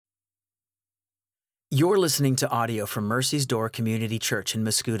You're listening to audio from Mercy's Door Community Church in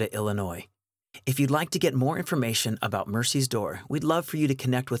Muscuda, Illinois. If you'd like to get more information about Mercy's Door, we'd love for you to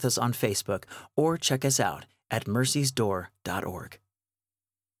connect with us on Facebook or check us out at mercysdoor.org.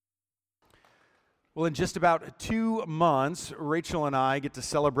 Well, in just about 2 months, Rachel and I get to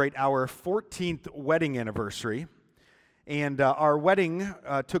celebrate our 14th wedding anniversary. And our wedding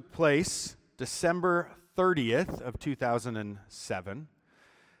took place December 30th of 2007.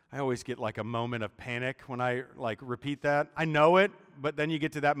 I always get like a moment of panic when I repeat that. I know it, but then you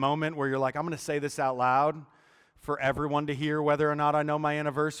get to that moment where you're like, I'm going to say this out loud for everyone to hear whether or not I know my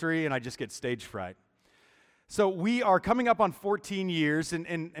anniversary, and I just get stage fright. So we are coming up on 14 years,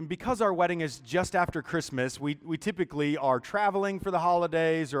 and because our wedding is just after Christmas, we typically are traveling for the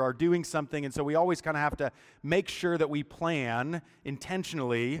holidays or are doing something, and so we always kind of have to make sure that we plan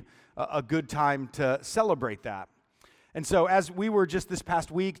intentionally a good time to celebrate that. And so as we were just this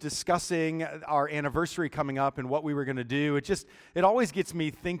past week discussing our anniversary coming up and what we were going to do, it always gets me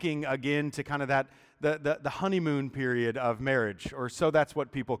thinking again to kind of that the honeymoon period of marriage, or so that's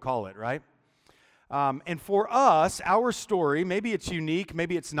what people call it, right? And for us, our story, maybe it's unique,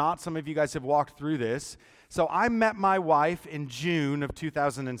 maybe it's not. Some of you guys have walked through this. So I met my wife in June of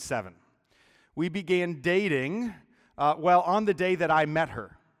 2007. We began dating, on the day that I met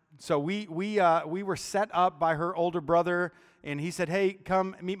her. So we were set up by her older brother, and he said, hey,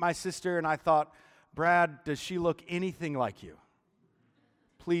 come meet my sister. And I thought, Brad, does she look anything like you?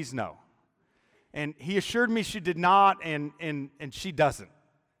 Please no. And he assured me she did not, and she doesn't.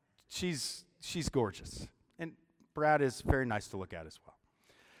 She's gorgeous. And Brad is very nice to look at as well.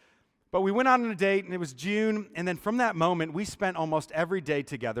 But we went out on a date, and it was June, and then from that moment, we spent almost every day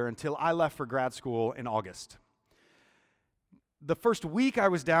together until I left for grad school in August. The first week I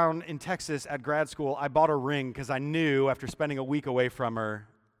was down in Texas at grad school, I bought a ring because I knew after spending a week away from her,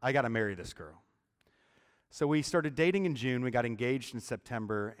 I got to marry this girl. So we started dating in June, we got engaged in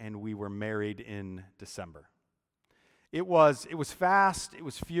September, and we were married in December. It was fast, it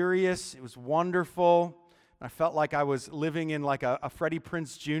was furious, it was wonderful. I felt like I was living in like a Freddie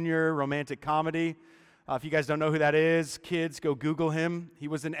Prinze Jr. romantic comedy. If you guys don't know who that is, kids, go Google him. He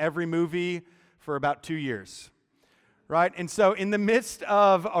was in every movie for about 2 years. Right? And so in the midst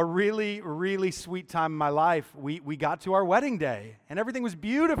of a really, really sweet time in my life, we got to our wedding day, and everything was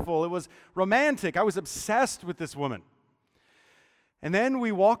beautiful. It was romantic. I was obsessed with this woman. And then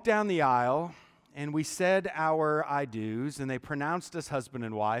we walked down the aisle, and we said our I do's, and they pronounced us husband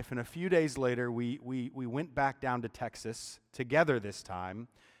and wife. And a few days later, we went back down to Texas together this time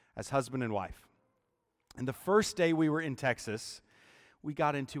as husband and wife. And the first day we were in Texas, we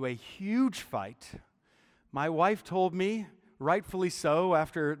got into a huge fight. My wife told me, rightfully so,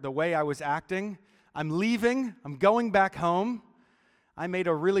 after the way I was acting, I'm leaving, I'm going back home. I made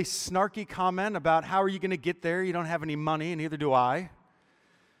a really snarky comment about how are you going to get there? You don't have any money, and neither do I.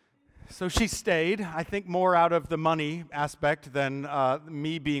 So she stayed, I think more out of the money aspect than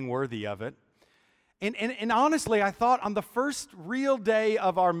me being worthy of it. And honestly, I thought on the first real day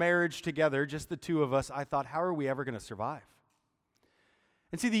of our marriage together, just the two of us, I thought, how are we ever going to survive?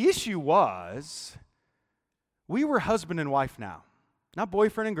 And see, the issue was, we were husband and wife now, not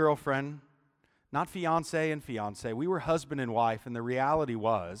boyfriend and girlfriend, not fiance and fiance. We were husband and wife, and the reality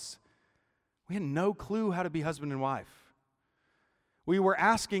was we had no clue how to be husband and wife. We were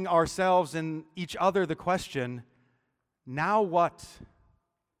asking ourselves and each other the question, now what?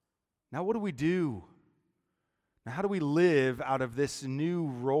 Now what do we do? Now how do we live out of this new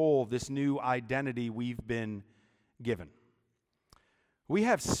role, this new identity we've been given? We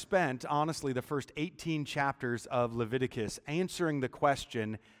have spent, honestly, the first 18 chapters of Leviticus answering the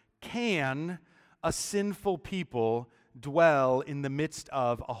question, can a sinful people dwell in the midst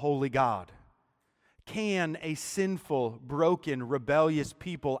of a holy God? Can a sinful, broken, rebellious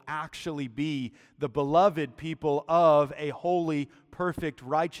people actually be the beloved people of a holy, perfect,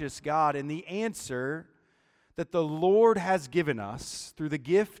 righteous God? And the answer that the Lord has given us through the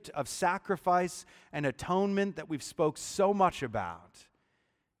gift of sacrifice and atonement that we've spoke so much about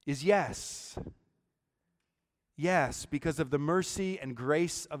is yes. Yes, because of the mercy and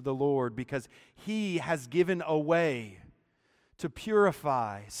grace of the Lord, because He has given a way to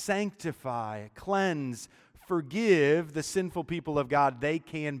purify, sanctify, cleanse, forgive the sinful people of God. They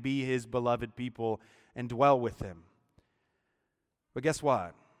can be His beloved people and dwell with Him. But guess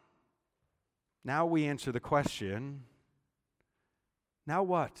what? Now we answer the question, now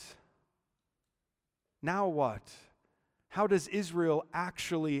what? Now what? How does Israel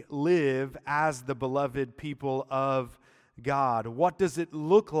actually live as the beloved people of God? What does it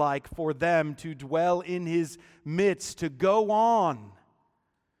look like for them to dwell in His midst, to go on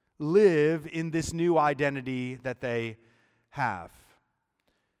live in this new identity that they have.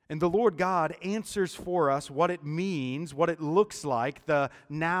 And the Lord God answers for us what it means, what it looks like, the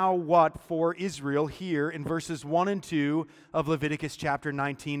now what for Israel here in verses 1 and 2 of Leviticus chapter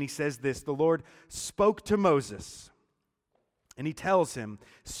 19. He says this, the Lord spoke to Moses, and he tells him,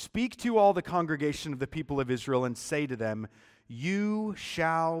 "Speak to all the congregation of the people of Israel and say to them, you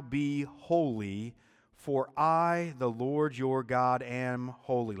shall be holy, for I, the Lord your God, am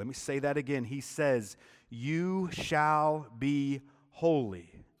holy." Let me say that again. He says, "You shall be holy.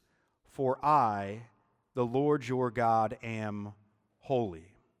 For I, the Lord your God, am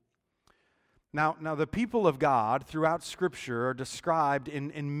holy." Now the people of God throughout Scripture are described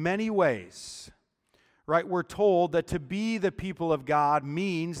in many ways, right? We're told that to be the people of God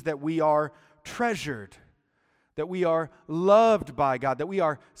means that we are treasured, that we are loved by God, that we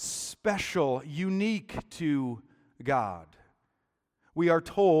are special, unique to God. We are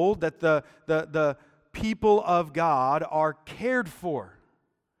told that the people of God are cared for.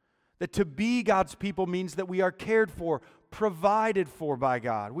 That to be God's people means that we are cared for, provided for by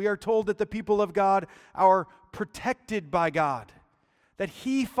God. We are told that the people of God are protected by God, that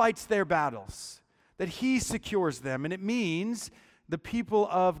He fights their battles, that He secures them. And it means the people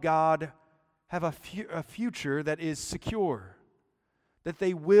of God have a future that is secure, that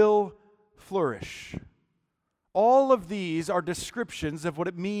they will flourish. All of these are descriptions of what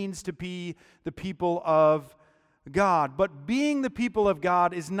it means to be the people of God. But being the people of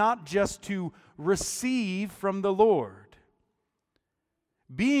God is not just to receive from the Lord.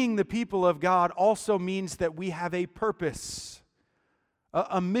 Being the people of God also means that we have a purpose,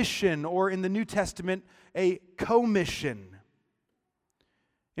 a mission, or in the New Testament, a commission.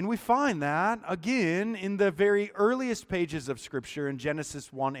 And we find that, again, in the very earliest pages of Scripture in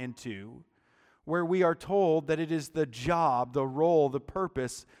Genesis 1 and 2, where we are told that it is the job, the role, the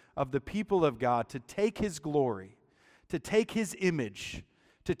purpose of the people of God to take His glory, to take His image,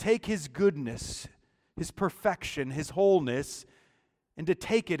 to take His goodness, His perfection, His wholeness, and to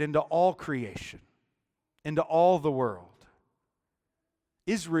take it into all creation, into all the world.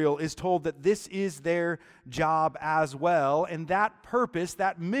 Israel is told that this is their job as well, and that purpose,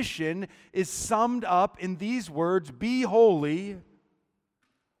 that mission, is summed up in these words, "Be holy,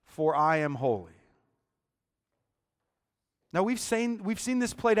 for I am holy." Now we've seen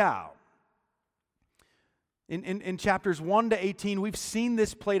this played out. In chapters 1 to 18, we've seen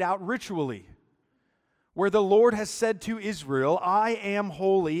this played out ritually, where the Lord has said to Israel, "I am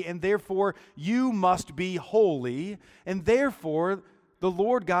holy, and therefore you must be holy." And therefore, the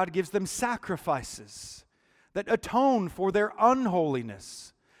Lord God gives them sacrifices that atone for their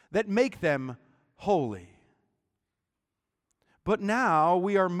unholiness, that make them holy. But now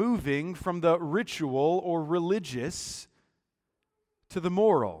we are moving from the ritual or religious to the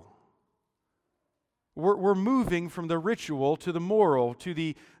moral. We're moving from the ritual to the moral, to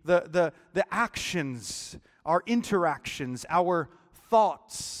the actions, our interactions, our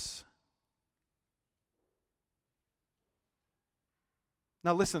thoughts.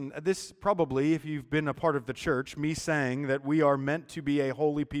 Now listen, this probably, if you've been a part of the church, me saying that we are meant to be a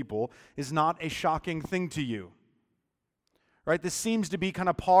holy people is not a shocking thing to you. Right? This seems to be kind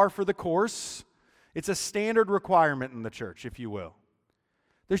of par for the course. It's a standard requirement in the church, if you will.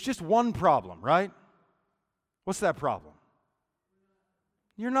 There's just one problem, right? What's that problem?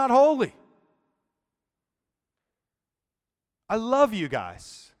 You're not holy. I love you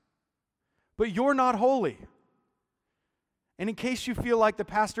guys, but you're not holy. And in case you feel like the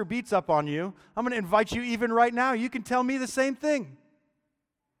pastor beats up on you, I'm going to invite you even right now. You can tell me the same thing.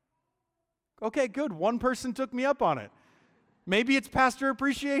 Okay, good. One person took me up on it. Maybe it's Pastor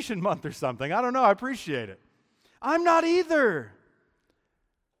Appreciation Month or something. I don't know. I appreciate it. I'm not either.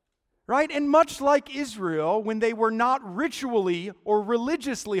 Right? And much like Israel, when they were not ritually or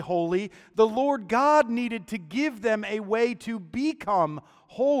religiously holy, the Lord God needed to give them a way to become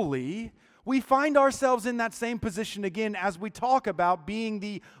holy. We find ourselves in that same position again as we talk about being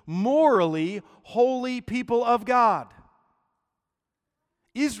the morally holy people of God.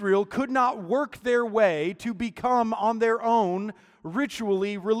 Israel could not work their way to become on their own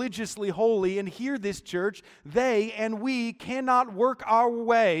ritually, religiously holy. And hear this, church, they and we cannot work our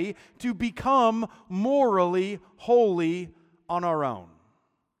way to become morally holy on our own.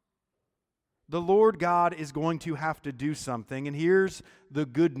 The Lord God is going to have to do something, and here's the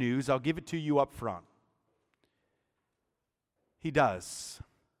good news. I'll give it to you up front. He does,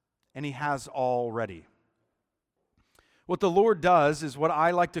 and He has already. What the Lord does is what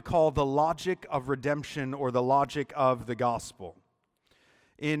I like to call the logic of redemption, or the logic of the gospel.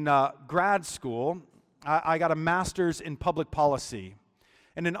 In grad school, I got a master's in public policy.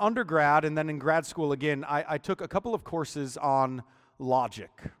 And in undergrad and then in grad school again, I took a couple of courses on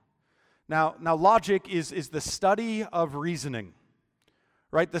logic. Now logic is the study of reasoning,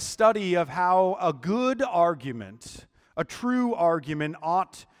 right? The study of how a good argument, a true argument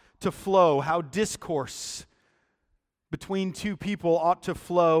ought to flow, how discourse between two people ought to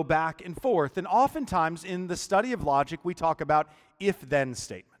flow back and forth. And oftentimes in the study of logic, we talk about if-then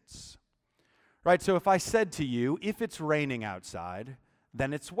statements, right? So if I said to you, if it's raining outside,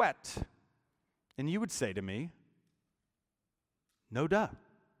 then it's wet. And you would say to me, no duh,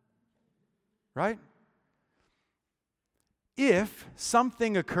 right? If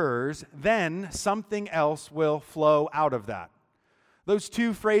something occurs, then something else will flow out of that. Those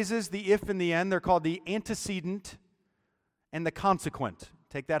two phrases, the if and the and, they're called the antecedent and the consequent.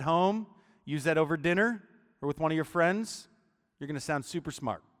 Take that home, use that over dinner or with one of your friends. You're going to sound super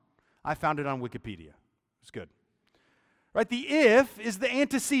smart. I found it on Wikipedia. It's good. Right? The if is the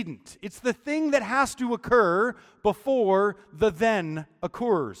antecedent. It's the thing that has to occur before the then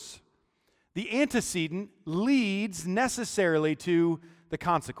occurs. The antecedent leads necessarily to the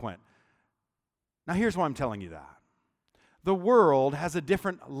consequent. Now here's why I'm telling you that. The world has a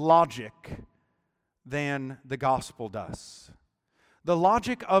different logic than the gospel does. The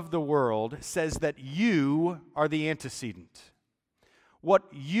logic of the world says that you are the antecedent. What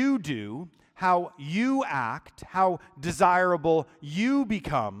you do, how you act, how desirable you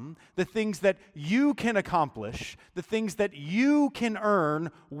become, the things that you can accomplish, the things that you can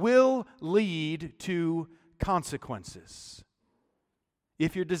earn will lead to consequences.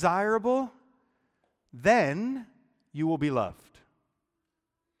 If you're desirable, then you will be loved.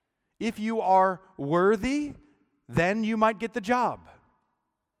 If you are worthy, then you might get the job.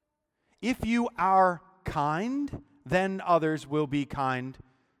 If you are kind, then others will be kind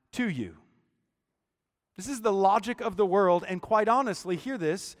to you. This is the logic of the world, and quite honestly, hear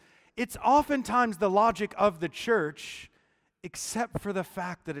this, it's oftentimes the logic of the church, except for the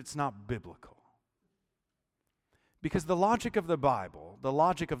fact that it's not biblical. Because the logic of the Bible, the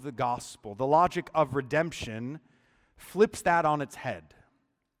logic of the gospel, the logic of redemption flips that on its head.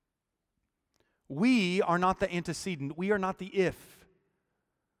 We are not the antecedent. We are not the if.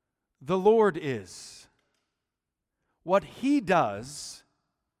 The Lord is. What He does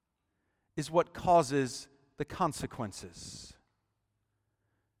is what causes the consequences.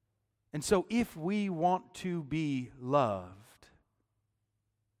 And so if we want to be loved,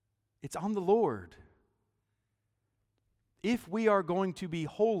 it's on the Lord. If we are going to be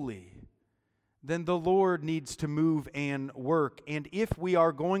holy, then the Lord needs to move and work. And if we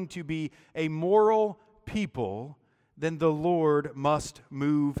are going to be a moral people, then the Lord must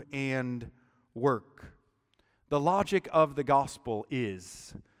move and work. The logic of the gospel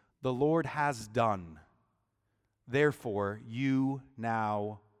is, the Lord has done, therefore you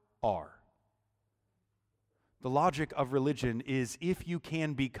now are. The logic of religion is, if you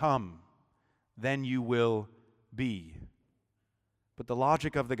can become, then you will be. But the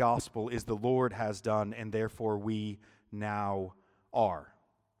logic of the gospel is, the Lord has done, and therefore we now are.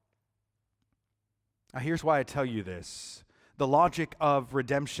 Now here's why I tell you this. The logic of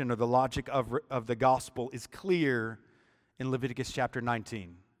redemption, or the logic of the gospel, is clear in Leviticus chapter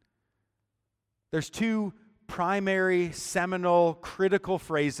 19. There's two primary, seminal, critical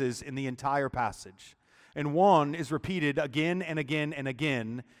phrases in the entire passage. And one is repeated again and again and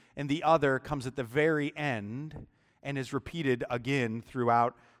again, and the other comes at the very end and is repeated again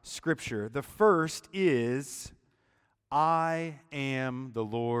throughout Scripture. The first is, I am the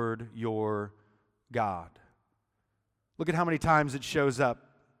Lord your God. Look at how many times it shows up.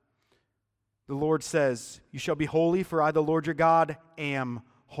 The Lord says, you shall be holy, for I, the Lord your God, am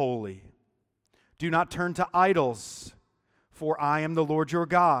holy. Do not turn to idols, for I am the Lord your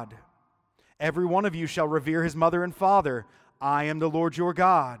God. Every one of you shall revere his mother and father. I am the Lord your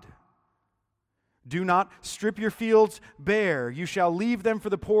God. Do not strip your fields bare. You shall leave them for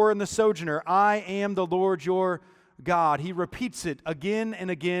the poor and the sojourner. I am the Lord your God. He repeats it again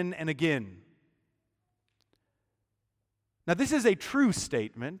and again and again. Now, this is a true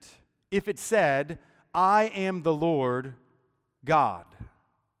statement if it said, I am the Lord God.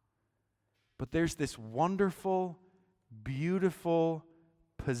 But there's this wonderful, beautiful,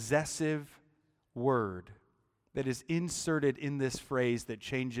 possessive word that is inserted in this phrase that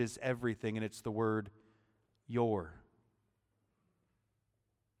changes everything, and it's the word your.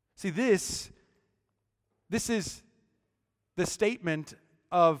 See, this is the statement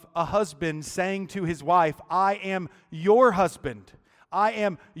of a husband saying to his wife, I am your husband, I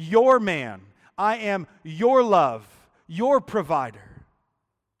am your man, I am your love, your provider.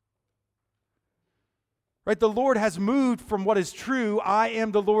 Right? The Lord has moved from what is true, I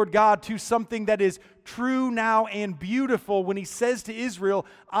am the Lord God, to something that is true now and beautiful when he says to Israel,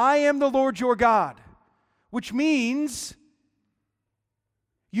 I am the Lord your God, which means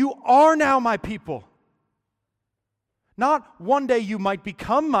you are now my people. Not one day you might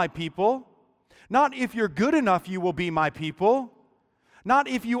become my people, not if you're good enough you will be my people, not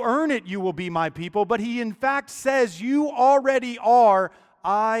if you earn it you will be my people, but he in fact says you already are,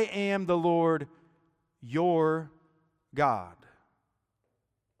 I am the Lord your God.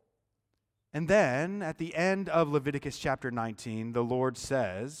 And then at the end of Leviticus chapter 19, the Lord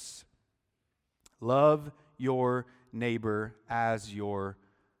says, love your neighbor as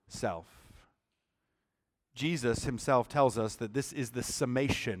yourself. Jesus himself tells us that this is the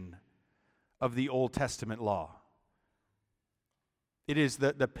summation of the Old Testament law. It is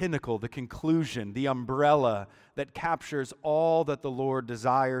the pinnacle, the conclusion, the umbrella that captures all that the Lord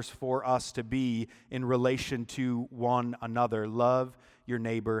desires for us to be in relation to one another. Love your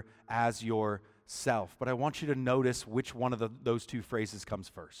neighbor as yourself. But I want you to notice which one of those two phrases comes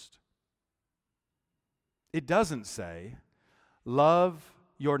first. It doesn't say, love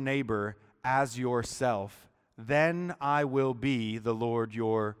your neighbor as yourself, then I will be the Lord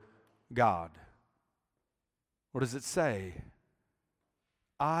your God. What does it say?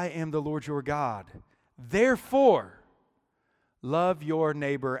 I am the Lord your God. Therefore, love your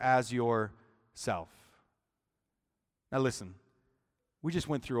neighbor as yourself. Now listen, we just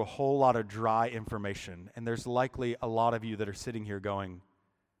went through a whole lot of dry information, and there's likely a lot of you that are sitting here going,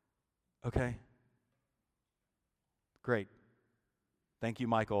 okay, great. Thank you,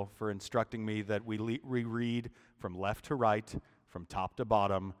 Michael, for instructing me that we reread from left to right, from top to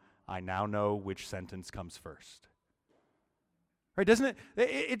bottom. I now know which sentence comes first. Right, doesn't it?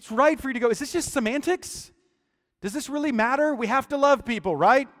 It's right for you to go, is this just semantics? Does this really matter? We have to love people,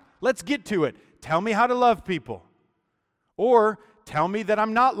 right? Let's get to it. Tell me how to love people. Or tell me that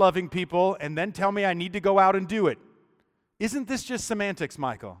I'm not loving people and then tell me I need to go out and do it. Isn't this just semantics,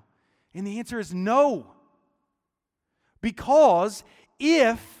 Michael? And the answer is no. Because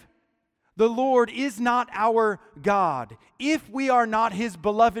if the Lord is not our God, if we are not his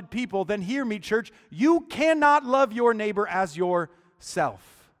beloved people, then hear me, church, you cannot love your neighbor as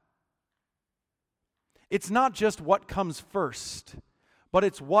yourself. It's not just what comes first, but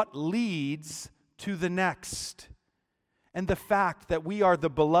it's what leads to the next. And the fact that we are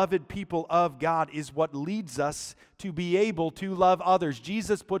the beloved people of God is what leads us to be able to love others.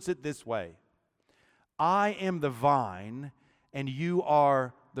 Jesus puts it this way, I am the vine and you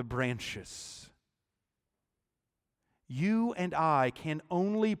are the branches. You and I can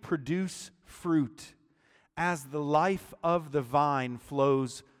only produce fruit as the life of the vine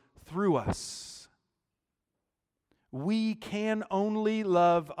flows through us. We can only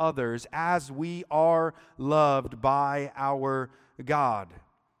love others as we are loved by our God.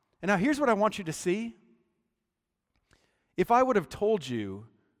 And now here's what I want you to see. If I would have told you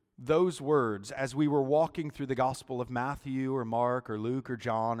those words as we were walking through the Gospel of Matthew or Mark or Luke or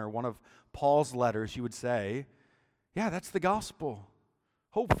John or one of Paul's letters, you would say, yeah, that's the gospel.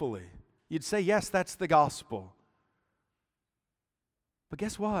 Hopefully. You'd say, yes, that's the gospel. But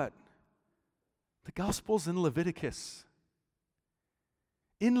guess what? The gospel's in Leviticus.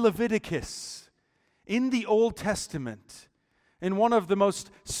 In Leviticus, in the Old Testament, in one of the most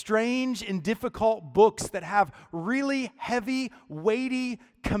strange and difficult books that have really heavy, weighty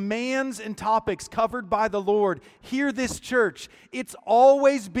commands and topics covered by the Lord. Hear this, church. It's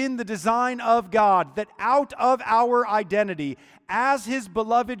always been the design of God that out of our identity as his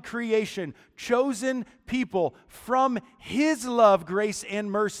beloved creation, chosen people, from his love, grace, and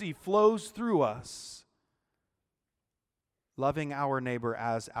mercy flows through us. Loving our neighbor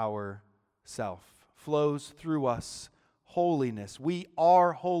as ourself flows through us. Holiness. We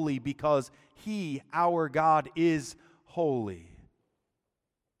are holy because he, our God, is holy.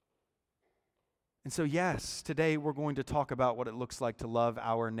 And so, yes, today we're going to talk about what it looks like to love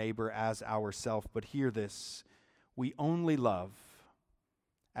our neighbor as ourself. But hear this, we only love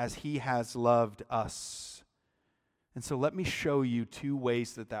as he has loved us. And so let me show you two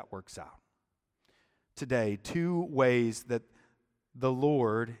ways that works out. Today, two ways that the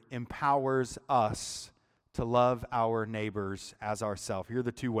Lord empowers us to love our neighbors as ourselves. Here are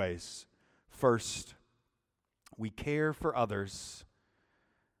the two ways. First, we care for others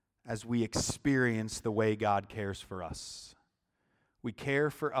as we experience the way God cares for us. We care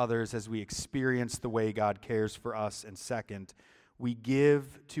for others as we experience the way God cares for us. And second, we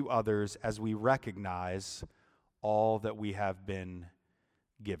give to others as we recognize all that we have been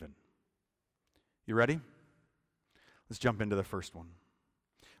given. You ready? Let's jump into the first one.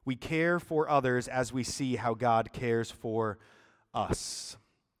 We care for others as we see how God cares for us.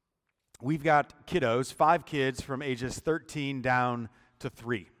 We've got kiddos, 5 kids from ages 13 down to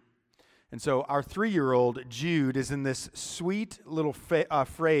 3. And so our 3-year-old Jude is in this sweet little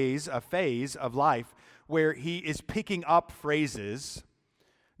phase of life where he is picking up phrases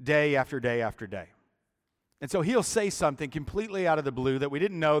day after day after day. And so he'll say something completely out of the blue that we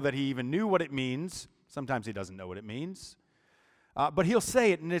didn't know that he even knew what it means. Sometimes he doesn't know what it means. But he'll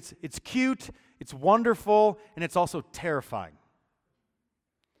say it, and it's cute, it's wonderful, and it's also terrifying.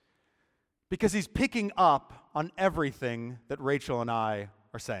 Because he's picking up on everything that Rachel and I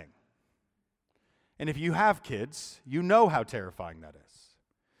are saying. And if you have kids, you know how terrifying that is.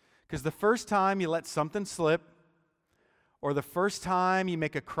 Because the first time you let something slip, or the first time you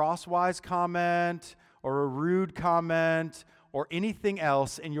make a crosswise comment, or a rude comment, or anything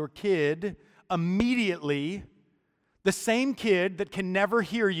else, and your kid immediately, the same kid that can never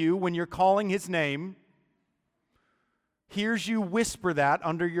hear you when you're calling his name, hears you whisper that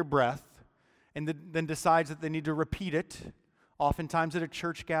under your breath, and then decides that they need to repeat it, oftentimes at a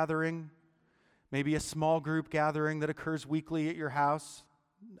church gathering, maybe a small group gathering that occurs weekly at your house.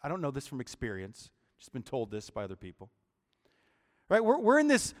 I don't know this from experience, just been told this by other people. Right? We're in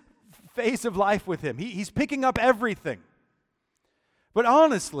this phase of life with him. He's picking up everything. But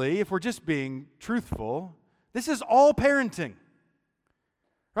honestly, if we're just being truthful, this is all parenting.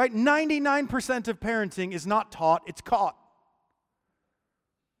 Right? 99% of parenting is not taught, it's caught.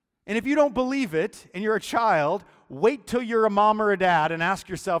 And if you don't believe it and you're a child, wait till you're a mom or a dad and ask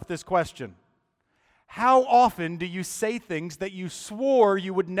yourself this question. How often do you say things that you swore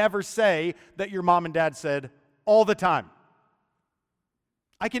you would never say that your mom and dad said all the time?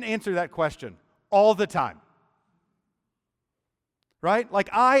 I can answer that question all the time. Right? Like,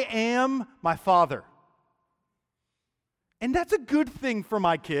 I am my father. And that's a good thing for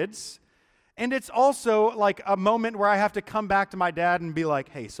my kids. And it's also like a moment where I have to come back to my dad and be like,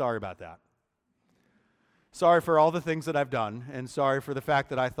 hey, sorry about that. Sorry for all the things that I've done, and sorry for the fact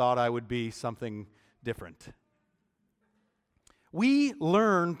that I thought I would be something different. We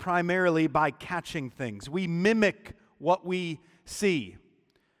learn primarily by catching things. We mimic what we see.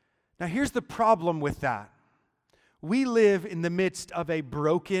 Now, here's the problem with that. We live in the midst of a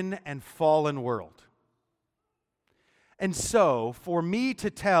broken and fallen world. And so, for me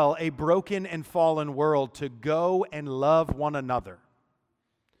to tell a broken and fallen world to go and love one another,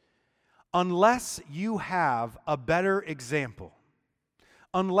 unless you have a better example,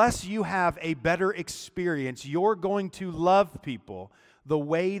 unless you have a better experience, you're going to love people the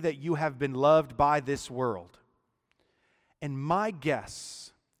way that you have been loved by this world. And my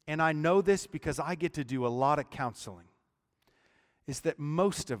guess, and I know this because I get to do a lot of counseling, is that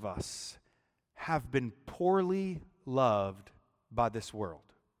most of us have been poorly loved by this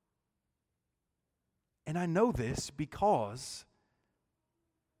world. And I know this because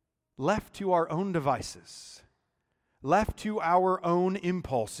left to our own devices, left to our own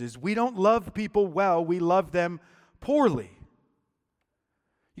impulses, we don't love people well, we love them poorly.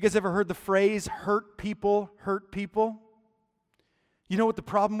 You guys ever heard the phrase, hurt people hurt people? You know what the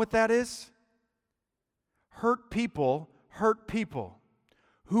problem with that is? Hurt people hurt people.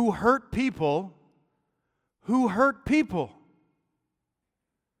 Who hurt people who hurt people.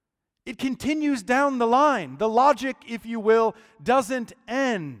 It continues down the line. The logic, if you will, doesn't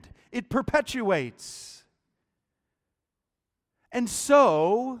end. It perpetuates. And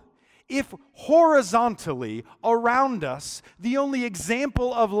so, if horizontally around us, the only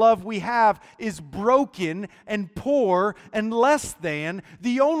example of love we have is broken and poor and less than,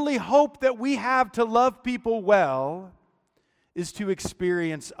 the only hope that we have to love people well is to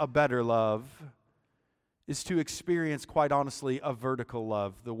experience a better love, is to experience, quite honestly, a vertical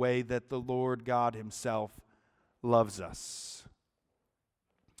love, the way that the Lord God Himself loves us.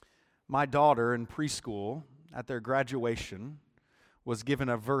 My daughter in preschool, at their graduation, was given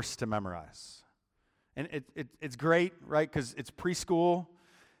a verse to memorize. And it's great, right, because it's preschool,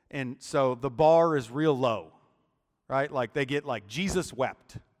 and so the bar is real low, right? Like they get like, Jesus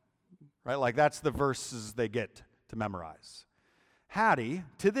wept, right? Like that's the verses they get to memorize. Hattie,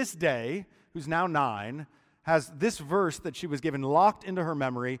 to this day, who's now 9, has this verse that she was given locked into her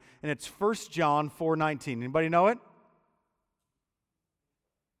memory, and it's 1 John 4:19. Anybody know it?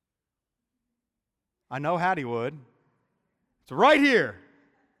 I know Hattie would. It's right here.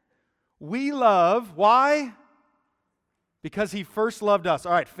 We love, why? Because He first loved us.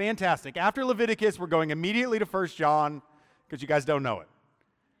 All right, fantastic. After Leviticus, we're going immediately to 1 John, because you guys don't know it.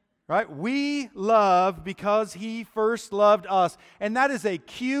 Right? We love because He first loved us. And that is a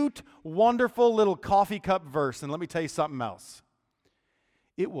cute, wonderful little coffee cup verse. And let me tell you something else.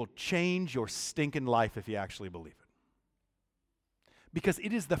 it will change your stinking life if you actually believe it. Because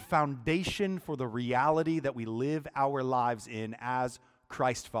it is the foundation for the reality that we live our lives in as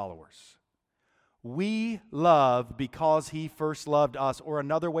Christ followers. We love because He first loved us, or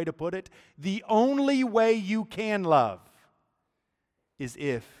another way to put it, the only way you can love is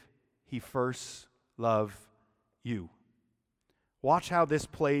if He first loved you. Watch how this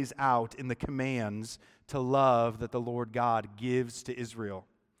plays out in the commands to love that the Lord God gives to Israel.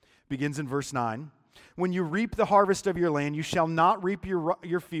 Begins in verse 9. When you reap the harvest of your land, you shall not reap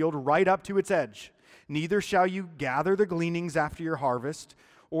your field right up to its edge. Neither shall you gather the gleanings after your harvest,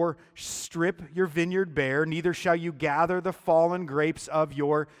 or strip your vineyard bare. Neither shall you gather the fallen grapes of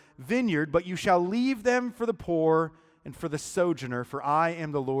your vineyard, but you shall leave them for the poor and for the sojourner, for I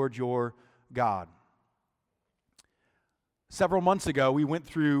am the Lord your God. Several months ago, we went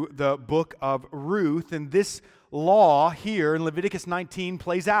through the book of Ruth, and this law here in Leviticus 19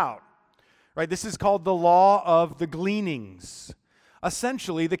 plays out. Right? This is called the law of the gleanings.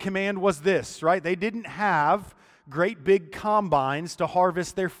 Essentially, the command was this, right? They didn't have great big combines to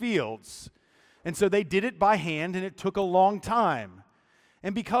harvest their fields. And so they did it by hand, and it took a long time.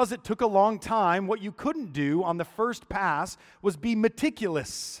 And because it took a long time, what you couldn't do on the first pass was be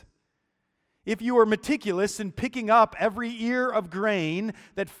meticulous. If you were meticulous in picking up every ear of grain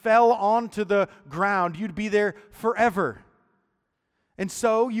that fell onto the ground, you'd be there forever. And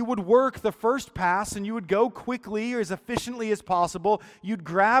so you would work the first pass, and you would go quickly or as efficiently as possible. You'd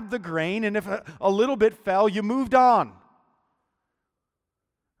grab the grain, and if a little bit fell, you moved on.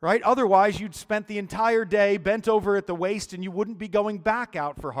 Right? Otherwise, you'd spent the entire day bent over at the waist, and you wouldn't be going back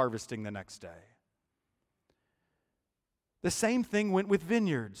out for harvesting the next day. The same thing went with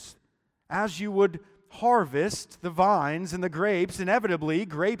vineyards. As you would harvest the vines and the grapes, inevitably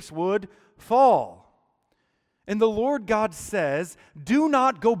grapes would fall. And the Lord God says, do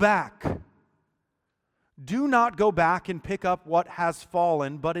not go back. Do not go back and pick up what has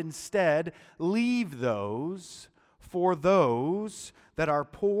fallen, but instead leave those for those that are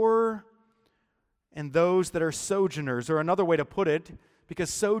poor and those that are sojourners. Or another way to put it, because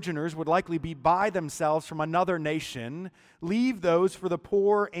sojourners would likely be by themselves from another nation, leave those for the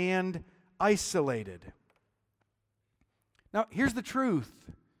poor and isolated. Now, here's the truth.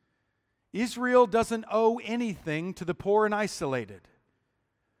 Israel doesn't owe anything to the poor and isolated.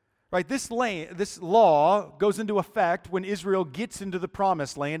 Right? This law goes into effect when Israel gets into the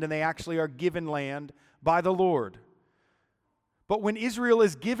promised land and they actually are given land by the Lord. But when Israel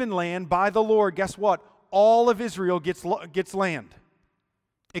is given land by the Lord, guess what? All of Israel gets land.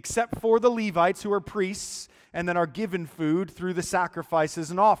 Except for the Levites, who are priests and then are given food through the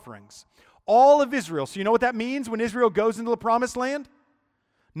sacrifices and offerings. All of Israel. So you know what that means when Israel goes into the promised land?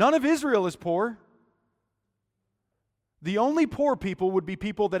 None of Israel is poor. The only poor people would be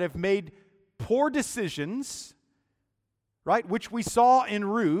people that have made poor decisions, right? Which we saw in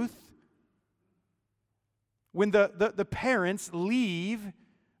Ruth when the parents leave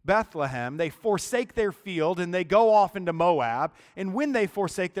Bethlehem, they forsake their field and they go off into Moab. And when they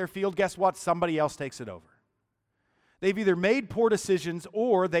forsake their field, guess what? Somebody else takes it over. They've either made poor decisions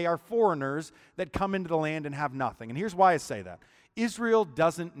or they are foreigners that come into the land and have nothing. And here's why I say that. Israel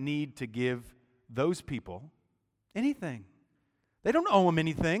doesn't need to give those people anything. They don't owe them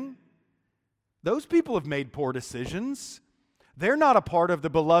anything. Those people have made poor decisions. They're not a part of the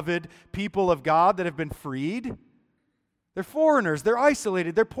beloved people of God that have been freed. They're foreigners. They're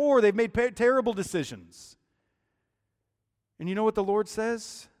isolated. They're poor. They've made terrible decisions. And you know what the Lord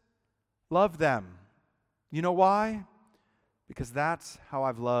says? Love them. You know why? Because that's how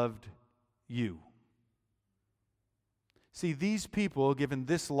I've loved you. See, these people, given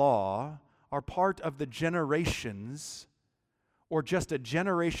this law, are part of the generations, or just a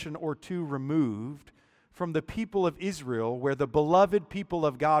generation or two removed from the people of Israel, where the beloved people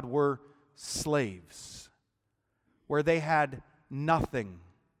of God were slaves, where they had nothing,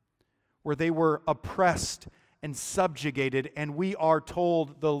 where they were oppressed and subjugated, and we are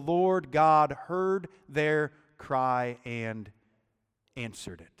told the Lord God heard their cry and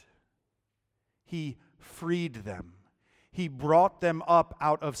answered it. He freed them. He brought them up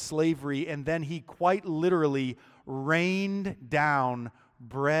out of slavery, and then He quite literally rained down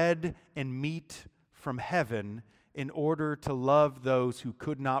bread and meat from heaven in order to love those who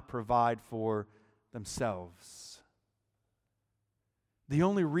could not provide for themselves. The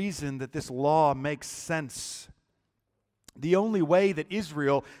only reason that this law makes sense, the only way that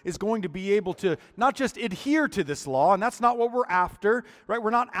Israel is going to be able to not just adhere to this law, and that's not what we're after, right? We're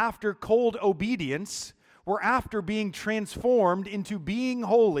not after cold obedience. were after being transformed into being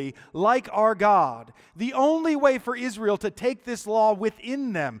holy like our God. The only way for Israel to take this law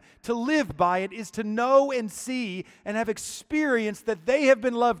within them, to live by it, is to know and see and have experienced that they have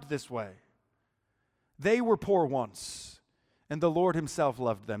been loved this way. They were poor once, and the Lord Himself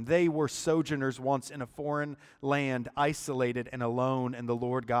loved them. They were sojourners once in a foreign land, isolated and alone, and the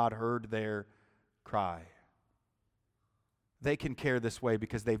Lord God heard their cry. They can care this way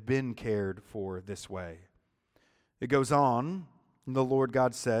because they've been cared for this way. It goes on, and the Lord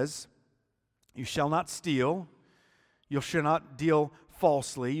God says, "You shall not steal, you shall not deal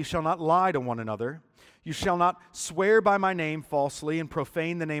falsely, you shall not lie to one another, you shall not swear by my name falsely and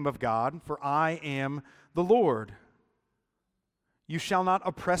profane the name of God, for I am the Lord. You shall not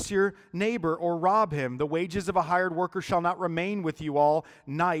oppress your neighbor or rob him. The wages of a hired worker shall not remain with you all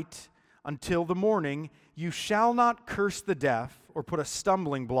night until the morning. You shall not curse the deaf or put a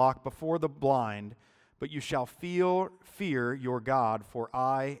stumbling block before the blind, but you shall fear your God, for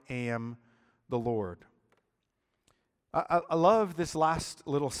I am the Lord." I love this last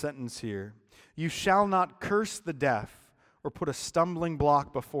little sentence here. You shall not curse the deaf or put a stumbling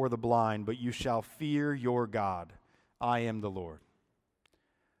block before the blind, but you shall fear your God. I am the Lord.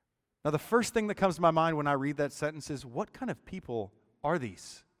 Now, the first thing that comes to my mind when I read that sentence is, what kind of people are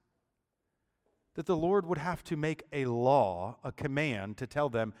these? That the Lord would have to make a law, a command, to tell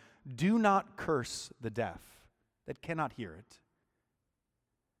them, do not curse the deaf that cannot hear it,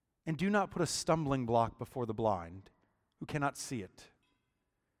 and do not put a stumbling block before the blind who cannot see it.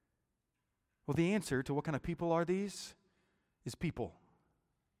 Well, the answer to what kind of people are these is people.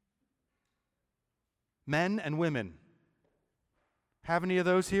 Men and women. Have any of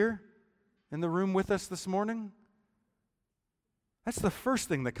those here in the room with us this morning? That's the first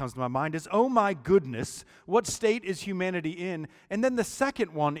thing that comes to my mind is, oh my goodness, what state is humanity in? And then the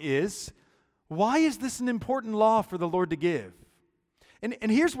second one is, why is this an important law for the Lord to give?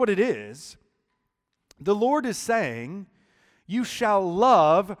 And here's what it is. The Lord is saying, you shall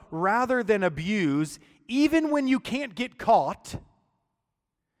love rather than abuse, even when you can't get caught.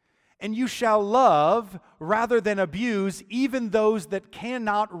 And you shall love rather than abuse even those that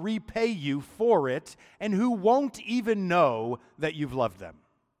cannot repay you for it and who won't even know that you've loved them.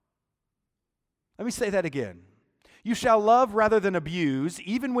 Let me say that again. You shall love rather than abuse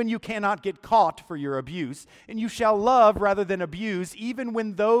even when you cannot get caught for your abuse. And you shall love rather than abuse even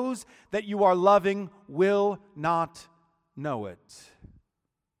when those that you are loving will not know it.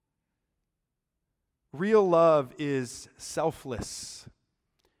 Real love is selfless.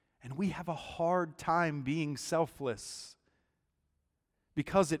 And we have a hard time being selfless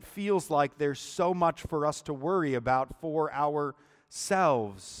because it feels like there's so much for us to worry about for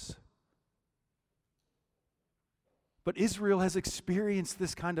ourselves. But Israel has experienced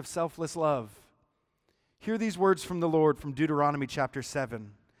this kind of selfless love. Hear these words from the Lord from Deuteronomy chapter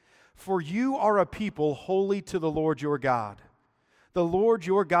 7. For you are a people holy to the Lord your God. The Lord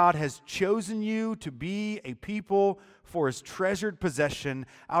your God has chosen you to be a people for His treasured possession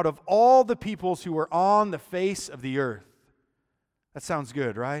out of all the peoples who are on the face of the earth. That sounds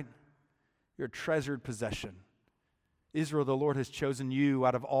good, right? You're a treasured possession. Israel, the Lord has chosen you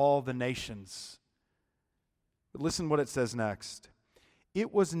out of all the nations. But listen what it says next.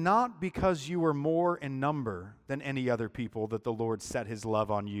 It was not because you were more in number than any other people that the Lord set His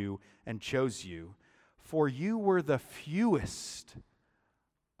love on you and chose you, for you were the fewest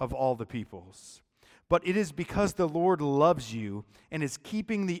of all the peoples. But it is because the Lord loves you and is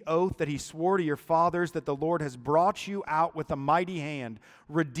keeping the oath that He swore to your fathers that the Lord has brought you out with a mighty hand,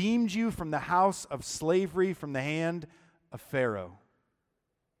 redeemed you from the house of slavery, from the hand of Pharaoh.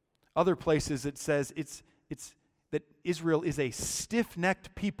 Other places it says it's that Israel is a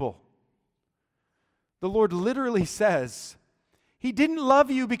stiff-necked people. The Lord literally says, He didn't love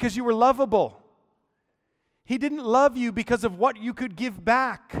you because you were lovable. He didn't love you because of what you could give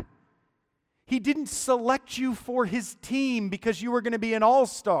back. He didn't select you for His team because you were going to be an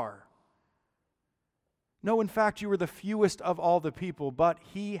all-star. No, in fact, you were the fewest of all the people, but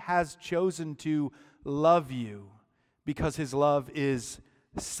He has chosen to love you because His love is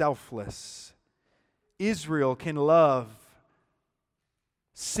selfless. Israel can love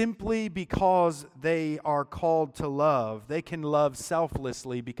simply because they are called to love. They can love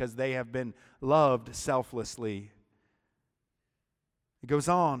selflessly because they have been loved selflessly. It goes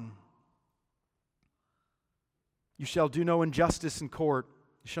on. You shall do no injustice in court.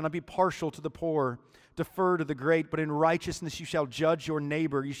 You shall not be partial to the poor. Defer to the great, but in righteousness you shall judge your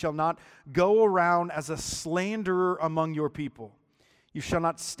neighbor. You shall not go around as a slanderer among your people. You shall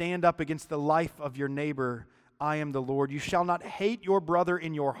not stand up against the life of your neighbor. I am the Lord. You shall not hate your brother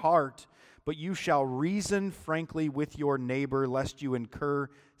in your heart, but you shall reason frankly with your neighbor, lest you incur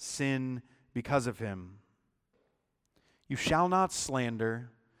sin because of him. You shall not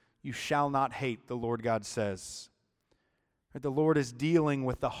slander, you shall not hate, the Lord God says. The Lord is dealing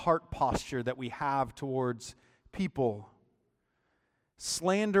with the heart posture that we have towards people.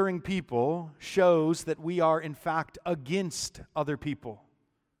 Slandering people shows that we are in fact against other people.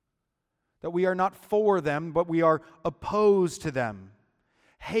 That we are not for them, but we are opposed to them.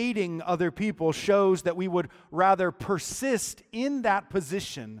 Hating other people shows that we would rather persist in that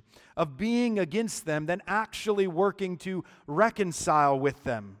position of being against them than actually working to reconcile with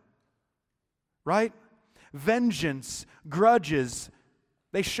them. Right? Vengeance, grudges,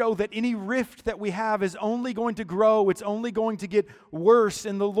 they show that any rift that we have is only going to grow, it's only going to get worse.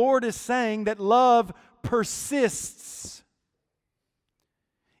 And the Lord is saying that love persists.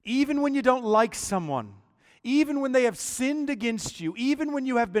 Even when you don't like someone, even when they have sinned against you, even when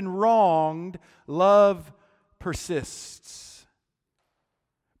you have been wronged, love persists.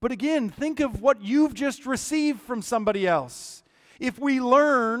 But again, think of what you've just received from somebody else. If we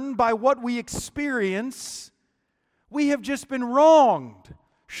learn by what we experience, we have just been wronged.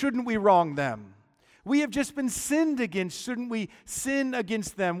 Shouldn't we wrong them? We have just been sinned against. Shouldn't we sin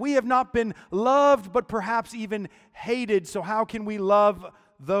against them? We have not been loved, but perhaps even hated. So how can we love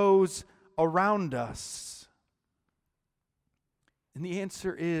those around us? And the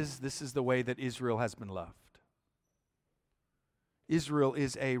answer is, this is the way that Israel has been loved. Israel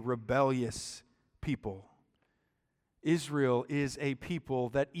is a rebellious people. Israel is a people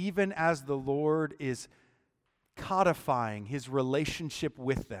that even as the Lord is codifying His relationship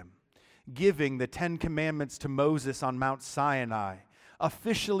with them, giving the 10 Commandments to Moses on Mount Sinai,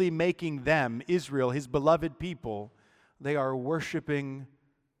 officially making them, Israel, His beloved people, they are worshiping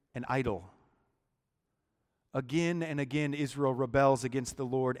an idol. Again and again, Israel rebels against the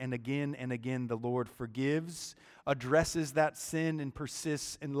Lord, and again the Lord forgives, addresses that sin, and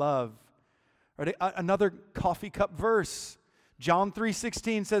persists in love. Right? Another coffee cup verse. John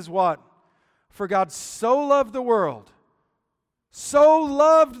 3:16 says what? For God so loved the world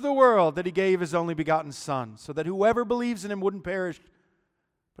that He gave His only begotten Son, so that whoever believes in Him wouldn't perish,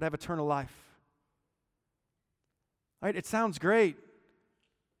 but have eternal life. Right? It sounds great.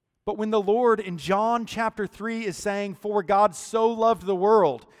 But when the Lord in John chapter 3 is saying, for God so loved the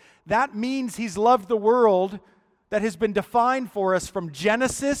world, that means He's loved the world that has been defined for us from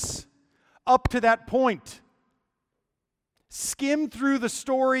Genesis up to that point. Skim through the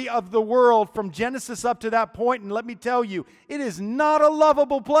story of the world from Genesis up to that point, and let me tell you, it is not a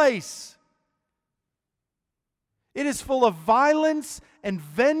lovable place. It is full of violence and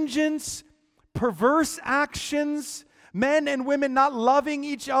vengeance, perverse actions, men and women not loving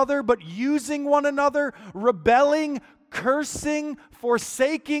each other but using one another, rebelling, cursing,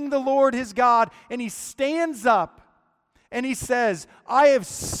 forsaking the Lord his God. And He stands up and He says, I have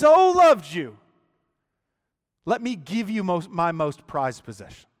so loved you. Let me give you my most prized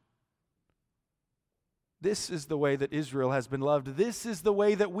possession. This is the way that Israel has been loved. This is the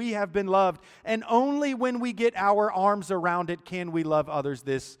way that we have been loved. And only when we get our arms around it can we love others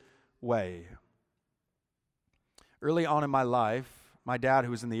this way. Early on in my life, my dad,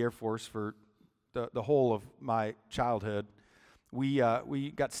 who was in the Air Force for the whole of my childhood, we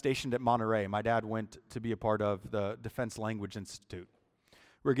got stationed at Monterey. My dad went to be a part of the Defense Language Institute.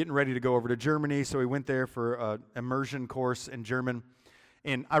 We were getting ready to go over to Germany, so we went there for an immersion course in German.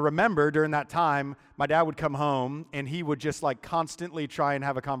 And I remember during that time, my dad would come home, and he would just like constantly try and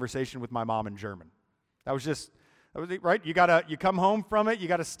have a conversation with my mom in German. That was it, right? You come home from it, you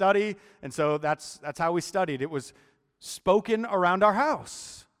got to study, and so that's how we studied. It was spoken around our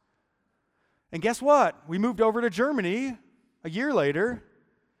house. And guess what? We moved over to Germany a year later,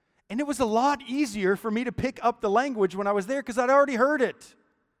 and it was a lot easier for me to pick up the language when I was there because I'd already heard it.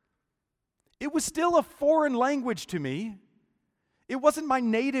 It was still a foreign language to me. It wasn't my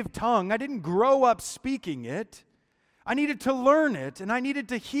native tongue. I didn't grow up speaking it. I needed to learn it, and I needed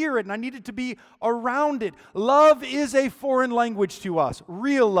to hear it, and I needed to be around it. Love is a foreign language to us.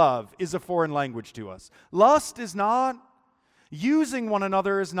 Real love is a foreign language to us. Lust is not. Using one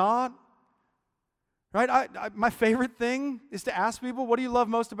another is not. Right? My favorite thing is to ask people, what do you love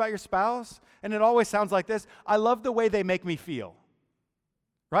most about your spouse? And it always sounds like this: I love the way they make me feel.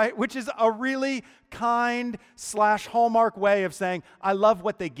 Right? Which is a really kind / Hallmark way of saying, I love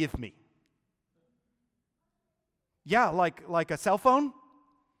what they give me. Yeah, like a cell phone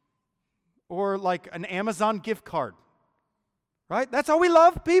or like an Amazon gift card. Right? That's how we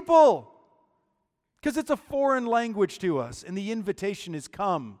love people. Because it's a foreign language to us, and the invitation is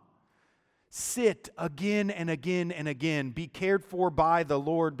come. Sit again and again and again. Be cared for by the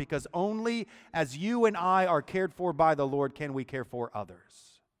Lord, because only as you and I are cared for by the Lord can we care for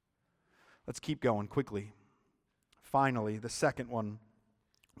others. Let's keep going quickly. Finally, the second one.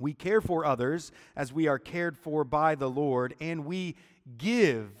 We care for others as we are cared for by the Lord, and we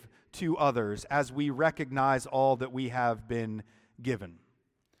give to others as we recognize all that we have been given.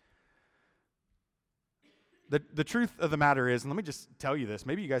 The truth of the matter is, and let me just tell you this,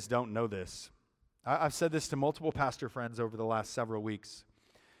 maybe you guys don't know this. I've said this to multiple pastor friends over the last several weeks.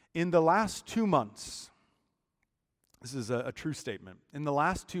 In the last 2 months, this is a true statement. In the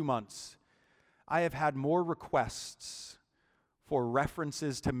last 2 months, I have had more requests for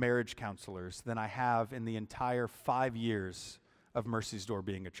references to marriage counselors than I have in the entire 5 years of Mercy's Door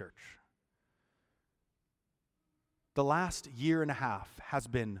being a church. The last year and a half has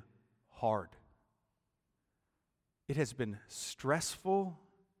been hard. It has been stressful.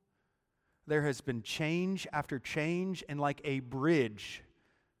 There has been change after change, and like a bridge,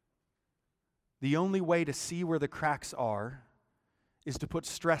 the only way to see where the cracks are is to put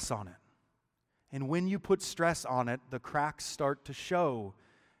stress on it. And when you put stress on it, the cracks start to show.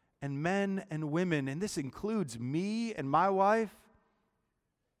 And men and women, and this includes me and my wife,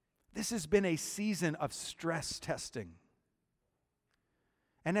 this has been a season of stress testing.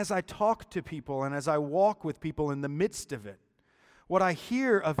 And as I talk to people and as I walk with people in the midst of it, what I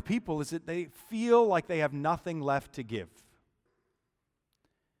hear of people is that they feel like they have nothing left to give.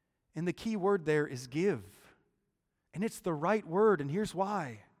 And the key word there is give. And it's the right word, and here's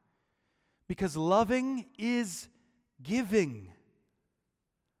why. Because loving is giving.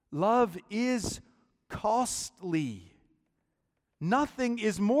 Love is costly. Nothing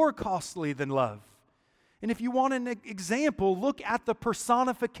is more costly than love. And if you want an example, look at the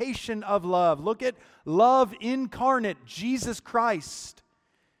personification of love. Look at love incarnate, Jesus Christ.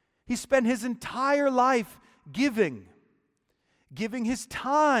 He spent his entire life giving his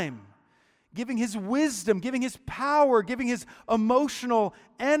time, giving his wisdom, giving his power, giving his emotional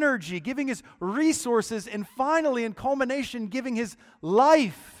energy, giving his resources, and finally, in culmination, giving his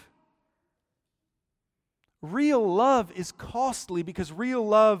life. Real love is costly because real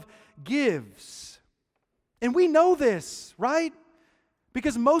love gives. And we know this, right?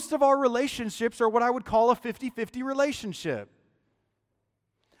 Because most of our relationships are what I would call a 50-50 relationship.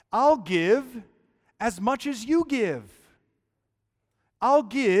 I'll give as much as you give. I'll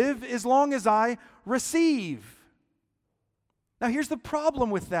give as long as I receive. Now here's the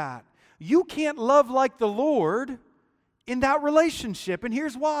problem with that. You can't love like the Lord in that relationship, and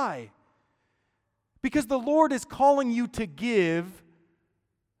here's why. Because the Lord is calling you to give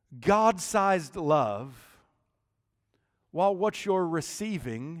God-sized love, while what you're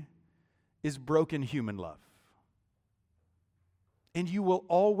receiving is broken human love. And you will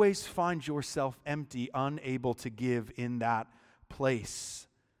always find yourself empty, unable to give in that place.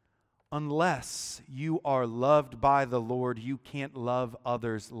 Unless you are loved by the Lord, you can't love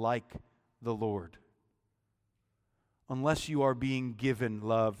others like the Lord. Unless you are being given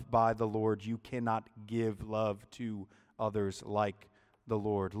love by the Lord, you cannot give love to others like the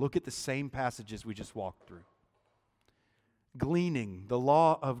Lord. Look at the same passages we just walked through. Gleaning, the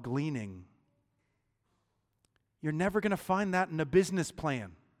law of gleaning. You're never going to find that in a business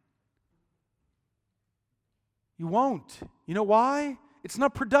plan. You won't. You know why? It's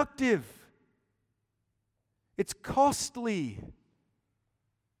not productive. It's costly.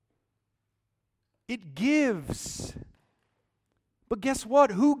 It gives. But guess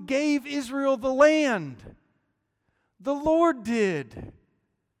what? Who gave Israel the land? The Lord did.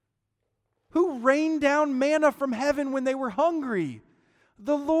 Who rained down manna from heaven when they were hungry?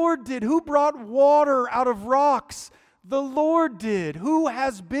 The Lord did. Who brought water out of rocks? The Lord did. Who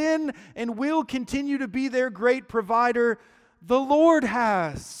has been and will continue to be their great provider? The Lord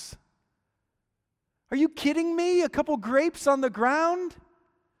has. Are you kidding me? A couple grapes on the ground?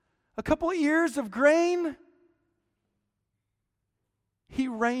 A couple ears of grain? He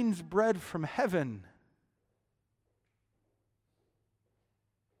rains bread from heaven.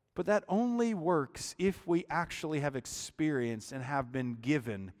 But that only works if we actually have experienced and have been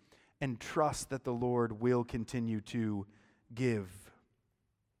given and trust that the Lord will continue to give.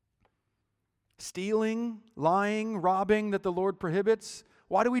 Stealing, lying, robbing that the Lord prohibits.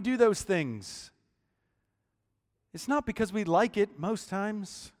 Why do we do those things? It's not because we like it most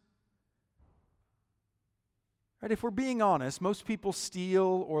times. Right? If we're being honest, most people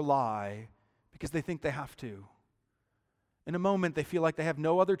steal or lie because they think they have to. In a moment, they feel like they have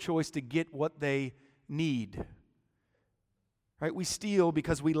no other choice to get what they need. Right? We steal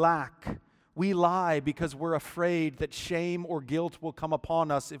because we lack. We lie because we're afraid that shame or guilt will come upon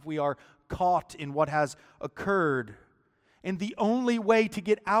us if we are caught in what has occurred. And the only way to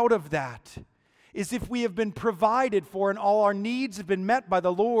get out of that is if we have been provided for and all our needs have been met by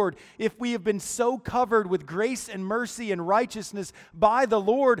the Lord, if we have been so covered with grace and mercy and righteousness by the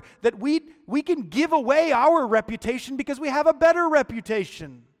Lord that we can give away our reputation because we have a better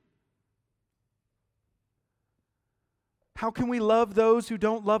reputation. How can we love those who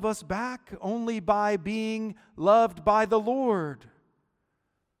don't love us back? Only by being loved by the Lord.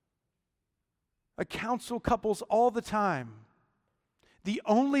 I counsel couples all the time. The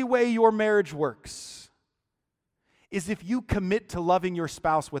only way your marriage works is if you commit to loving your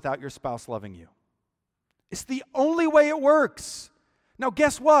spouse without your spouse loving you. It's the only way it works. Now,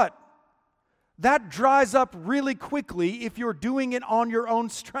 guess what? That dries up really quickly if you're doing it on your own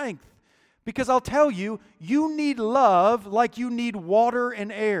strength. Because I'll tell you, you need love like you need water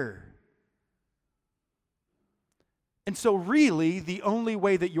and air. And so really, the only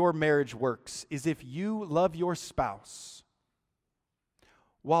way that your marriage works is if you love your spouse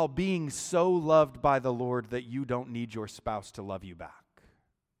while being so loved by the Lord that you don't need your spouse to love you back.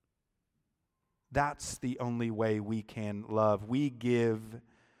 That's the only way we can love. We give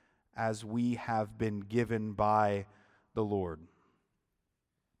as we have been given by the Lord.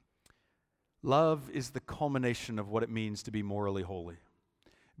 Love is the culmination of what it means to be morally holy.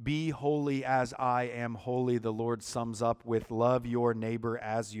 Be holy as I am holy, the Lord sums up with love your neighbor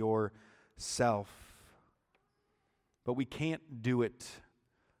as yourself. But we can't do it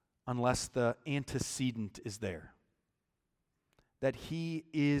unless the antecedent is there. That He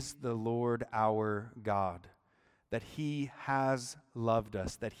is the Lord our God. That He has loved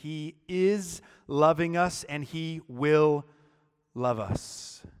us. That He is loving us and He will love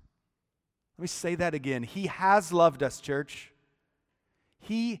us. Let me say that again. He has loved us, church.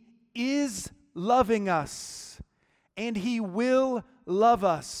 He is loving us and He will love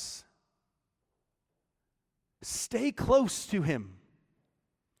us. Stay close to Him.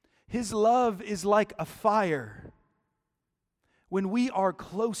 His love is like a fire. When we are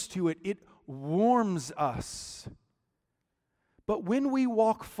close to it, it warms us. But when we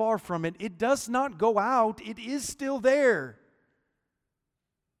walk far from it, it does not go out. It is still there.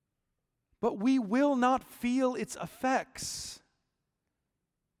 But we will not feel its effects.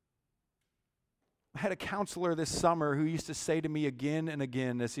 I had a counselor this summer who used to say to me again and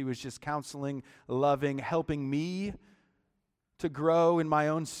again as he was just counseling, loving, helping me to grow in my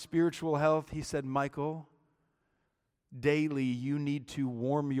own spiritual health, he said, Michael, daily you need to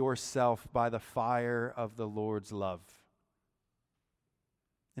warm yourself by the fire of the Lord's love.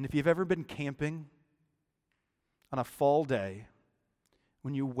 And if you've ever been camping on a fall day,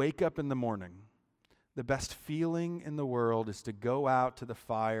 when you wake up in the morning, the best feeling in the world is to go out to the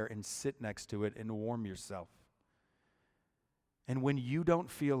fire and sit next to it and warm yourself. And when you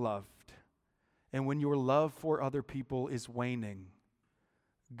don't feel loved, and when your love for other people is waning,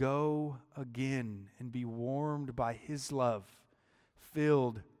 go again and be warmed by His love,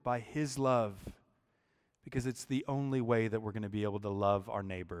 filled by His love, because it's the only way that we're going to be able to love our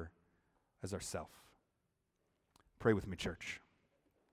neighbor as ourselves. Pray with me, church.